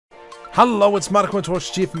Hello, it's Markham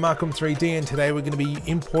here from Markham 3D, and today we're going to be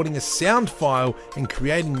importing a sound file and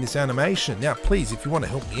creating this animation. Now please, if you want to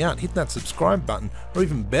help me out, hit that subscribe button, or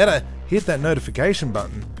even better, hit that notification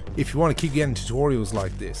button if you want to keep getting tutorials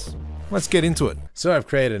like this. Let's get into it. So I've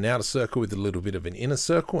created an outer circle with a little bit of an inner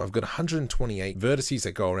circle. I've got 128 vertices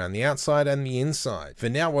that go around the outside and the inside. For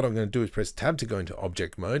now, what I'm going to do is press tab to go into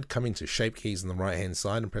object mode, come into shape keys on the right hand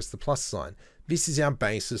side and press the plus sign. This is our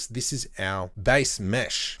basis. This is our base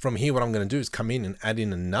mesh. From here, what I'm going to do is come in and add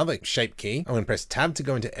in another shape key. I'm going to press tab to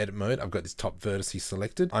go into edit mode. I've got this top vertice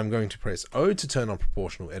selected. I'm going to press O to turn on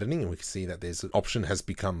proportional editing, and we can see that there's an option has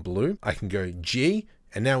become blue. I can go G,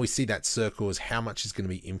 and now we see that circle is how much is going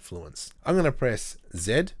to be influenced. I'm going to press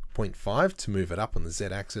Z, 0.5 to move it up on the Z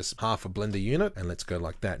axis, half a blender unit, and let's go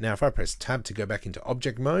like that. Now if I press tab to go back into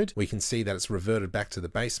object mode, we can see that it's reverted back to the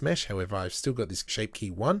base mesh. However, I've still got this shape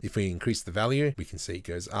key 1. If we increase the value, we can see it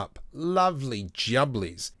goes up. Lovely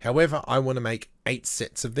jubblies. However, I want to make 8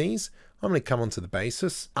 sets of these. I'm going to come onto the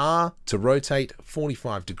basis, R to rotate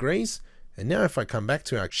 45 degrees. And now if I come back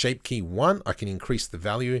to our shape key 1, I can increase the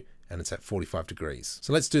value, and it's at 45 degrees.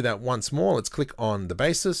 So let's do that once more. Let's click on the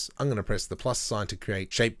basis. I'm going to press the plus sign to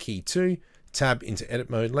create shape key 2, tab into edit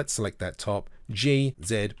mode. Let's select that top, G,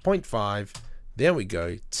 Z, 0.5. There we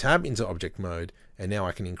go. Tab into object mode. And now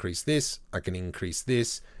I can increase this, I can increase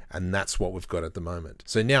this, and that's what we've got at the moment.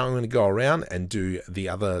 So now I'm going to go around and do the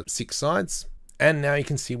other 6 sides. And now you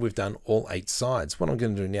can see we've done all 8 sides. What I'm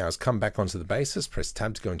going to do now is come back onto the basis, press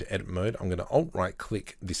tab to go into edit mode. I'm going to alt right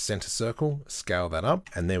click this center circle, scale that up,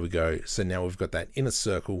 and there we go. So now we've got that inner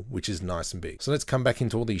circle, which is nice and big. So let's come back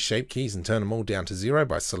into all these shape keys and turn them all down to 0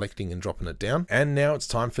 by selecting and dropping it down. And now it's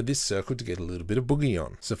time for this circle to get a little bit of boogie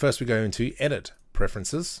on. So first we go into edit,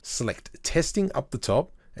 preferences, select testing up the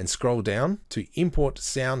top, and scroll down to import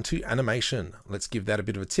sound to animation. Let's give that a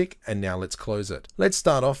bit of a tick, and now let's close it. Let's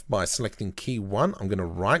start off by selecting key 1. I'm going to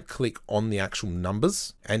right click on the actual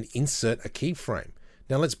numbers and insert a keyframe.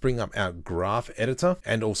 Now let's bring up our graph editor,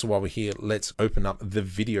 and also while we're here, let's open up the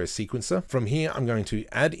video sequencer. From here, I'm going to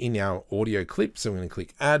add in our audio clip. So I'm going to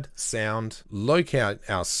click add sound, locate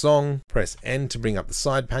our song, press N to bring up the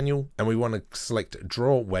side panel, and we want to select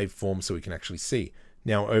draw waveform so we can actually see.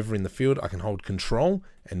 Now over in the field, I can hold control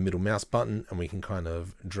and middle mouse button, and we can kind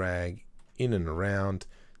of drag in and around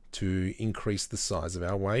to increase the size of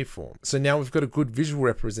our waveform. So now we've got a good visual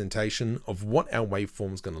representation of what our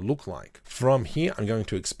waveform is going to look like. From here, I'm going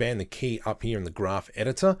to expand the key up here in the graph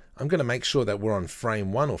editor. I'm going to make sure that we're on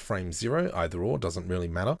frame 1 or frame 0, either or, doesn't really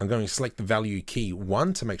matter. I'm going to select the value key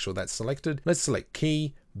 1 to make sure that's selected. Let's select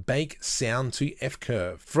key, bake sound to F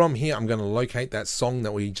curve. From here, I'm going to locate that song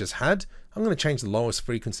that we just had. I'm going to change the lowest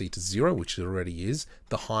frequency to 0, which it already is,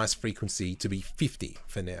 the highest frequency to be 50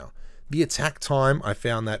 for now. The attack time, I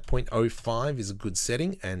found that 0.05 is a good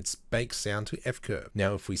setting, and it's bake sound to F curve.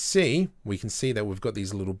 Now if we can see that we've got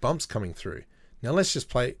these little bumps coming through. Now let's just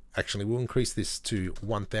play, actually we'll increase this to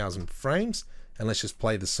 1000 frames, and let's just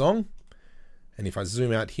play the song. And if I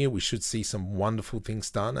zoom out here, we should see some wonderful things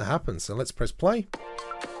starting to happen. So let's press play.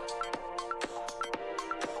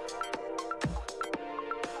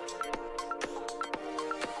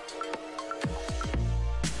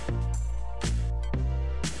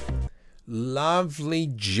 Lovely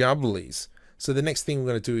jubblies. So the next thing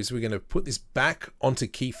we're going to do is we're going to put this back onto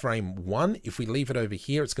keyframe 1. If we leave it over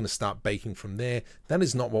here, it's going to start baking from there. That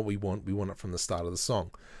is not what we want. We want it from the start of the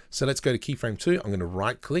song. So let's go to keyframe 2. I'm going to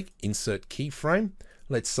right click, insert keyframe.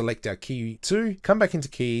 Let's select our key 2, come back into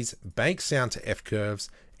keys, bake sound to F curves,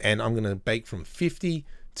 and I'm going to bake from 50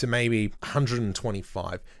 to maybe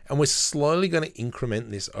 125, and we're slowly going to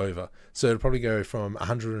increment this over. So it'll probably go from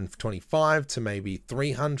 125 to maybe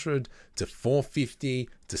 300 to 450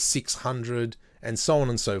 to 600, and so on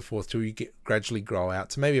and so forth till you gradually grow out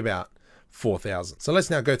to maybe about 4000. So let's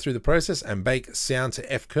now go through the process and bake sound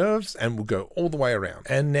to F curves, and we'll go all the way around.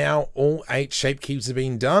 And now all 8 shape keys have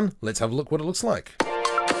been done. Let's have a look what it looks like.